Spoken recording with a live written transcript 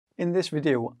In this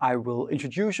video, I will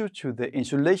introduce you to the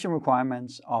insulation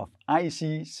requirements of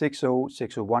IEC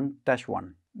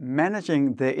 60601-1.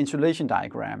 Managing the insulation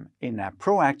diagram in a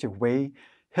proactive way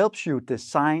helps you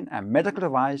design a medical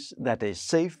device that is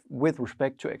safe with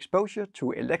respect to exposure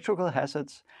to electrical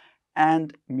hazards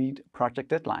and meet project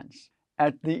deadlines.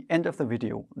 At the end of the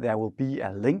video, there will be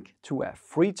a link to a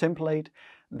free template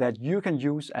that you can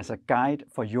use as a guide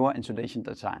for your insulation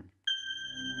design.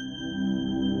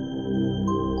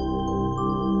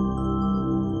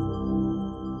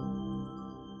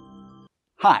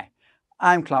 Hi,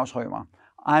 I'm Claus Rømer.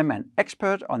 I'm an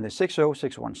expert on the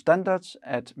 60601 standards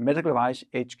at Medical Device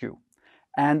HQ,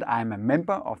 and I'm a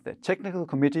member of the Technical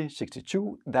Committee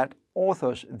 62 that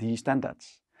authors these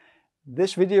standards.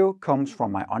 This video comes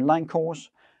from my online course,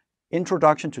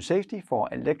 Introduction to Safety for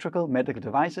Electrical Medical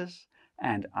Devices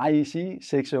and IEC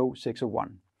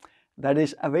 60601, that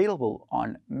is available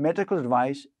on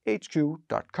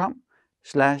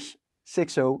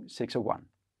medicaldevicehq.com/60601.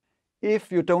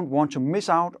 If you don't want to miss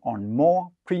out on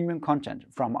more premium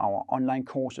content from our online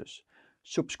courses,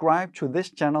 subscribe to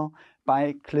this channel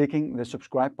by clicking the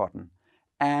subscribe button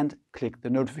and click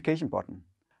the notification button.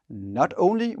 Not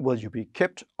only will you be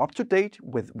kept up to date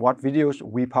with what videos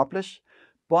we publish,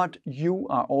 but you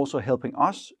are also helping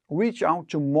us reach out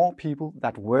to more people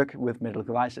that work with medical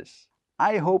devices.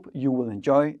 I hope you will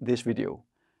enjoy this video.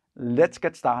 Let's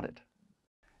get started.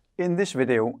 In this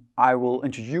video, I will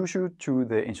introduce you to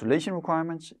the insulation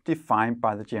requirements defined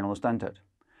by the general standard.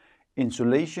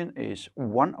 Insulation is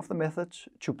one of the methods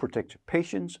to protect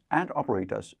patients and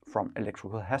operators from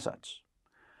electrical hazards.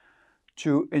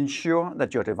 To ensure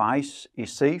that your device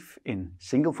is safe in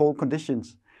single-fault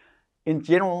conditions, in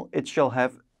general it shall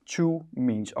have two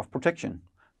means of protection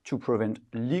to prevent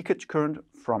leakage current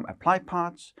from applied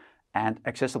parts and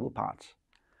accessible parts.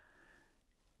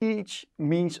 Each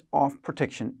means of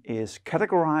protection is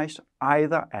categorized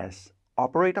either as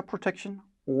operator protection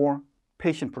or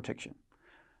patient protection.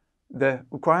 The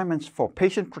requirements for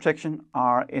patient protection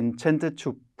are intended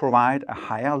to provide a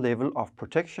higher level of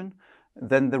protection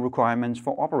than the requirements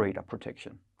for operator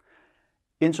protection.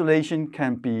 Insulation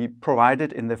can be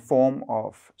provided in the form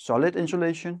of solid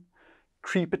insulation,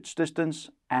 creepage distance,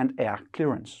 and air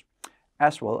clearance,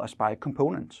 as well as by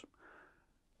components.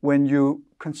 When you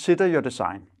consider your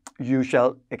design, you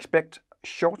shall expect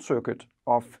short circuit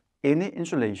of any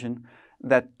insulation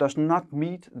that does not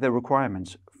meet the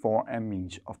requirements for a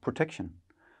means of protection.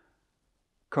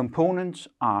 Components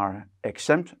are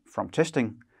exempt from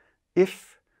testing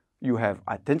if you have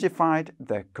identified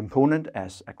the component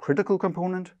as a critical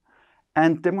component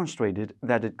and demonstrated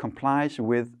that it complies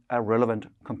with a relevant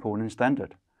component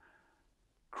standard.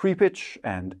 Creepage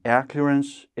and air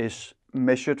clearance is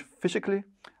measured physically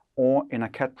or in a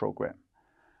CAD program.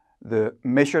 The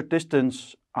measured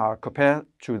distance are compared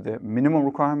to the minimum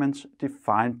requirements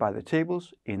defined by the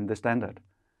tables in the standard.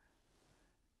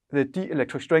 The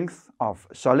dielectric strength of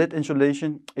solid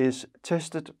insulation is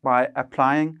tested by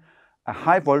applying a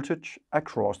high voltage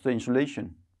across the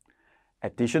insulation.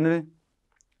 Additionally,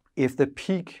 if the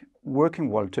peak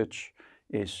working voltage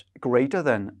is greater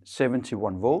than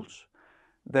 71 volts,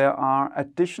 there are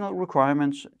additional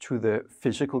requirements to the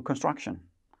physical construction.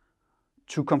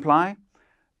 To comply,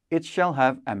 it shall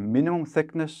have a minimum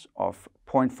thickness of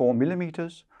 0.4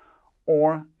 millimeters,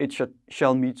 or it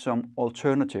shall meet some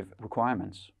alternative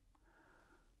requirements.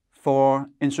 For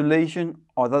insulation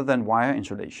other than wire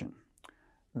insulation,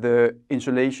 the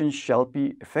insulation shall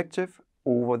be effective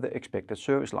over the expected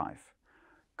service life,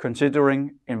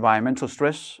 considering environmental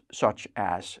stress such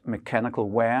as mechanical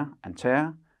wear and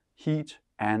tear, heat,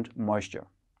 and moisture.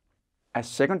 A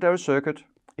secondary circuit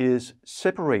is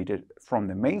separated from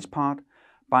the mains part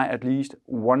by at least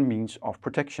one means of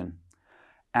protection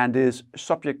and is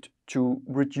subject to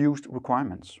reduced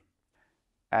requirements.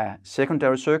 A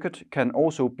secondary circuit can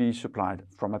also be supplied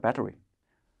from a battery.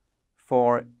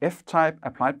 For F-type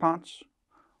applied parts,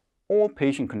 all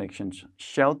patient connections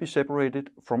shall be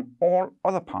separated from all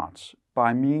other parts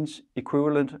by means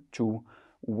equivalent to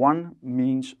one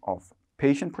means of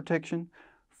patient protection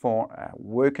for a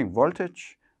working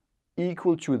voltage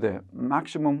equal to the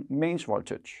maximum mains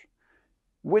voltage,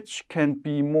 which can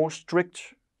be more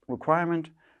strict requirement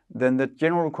than the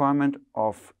general requirement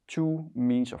of two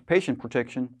means of patient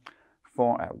protection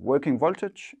for a working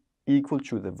voltage equal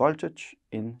to the voltage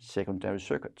in secondary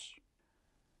circuits.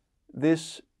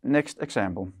 This next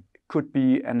example could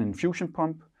be an infusion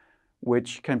pump,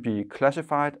 which can be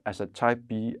classified as a type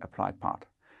B applied part,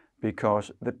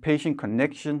 because the patient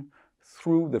connection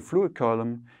through the fluid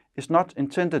column is not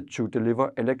intended to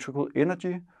deliver electrical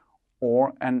energy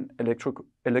or an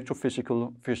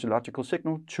electrophysiological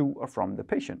signal to or from the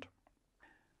patient.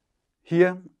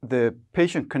 Here, the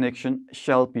patient connection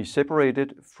shall be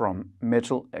separated from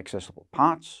metal accessible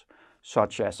parts,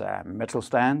 such as a metal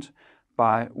stand,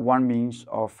 by one means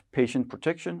of patient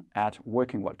protection at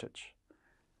working voltage.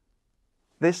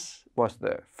 This was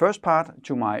the first part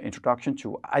to my introduction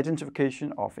to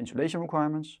identification of insulation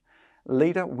requirements.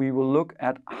 Later, we will look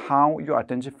at how you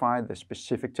identify the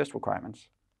specific test requirements.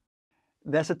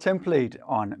 There's a template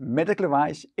on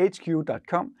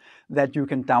medicaldevicehq.com that you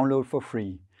can download for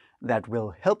free that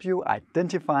will help you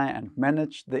identify and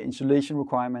manage the insulation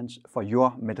requirements for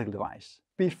your medical device.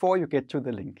 Before you get to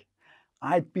the link,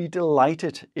 I'd be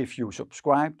delighted if you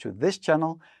subscribe to this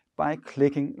channel by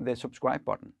clicking the subscribe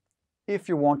button. If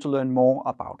you want to learn more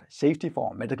about safety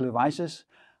for medical devices,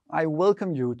 I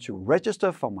welcome you to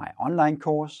register for my online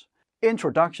course,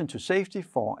 Introduction to Safety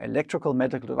for Electrical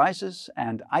Medical Devices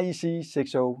and IEC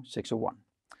 60601,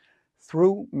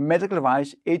 through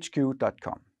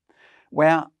medicaldevicehq.com,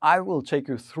 where I will take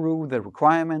you through the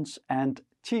requirements and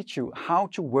teach you how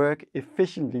to work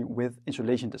efficiently with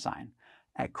insulation design,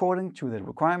 according to the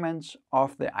requirements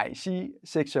of the IEC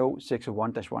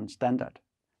 60601-1 standard.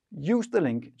 Use the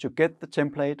link to get the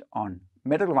template on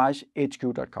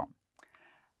medicaldevicehq.com.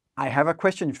 I have a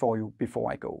question for you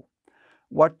before I go.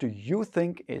 What do you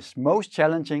think is most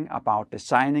challenging about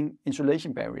designing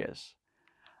insulation barriers?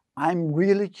 I'm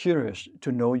really curious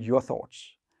to know your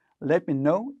thoughts. Let me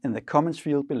know in the comments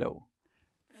field below.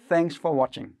 Thanks for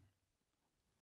watching.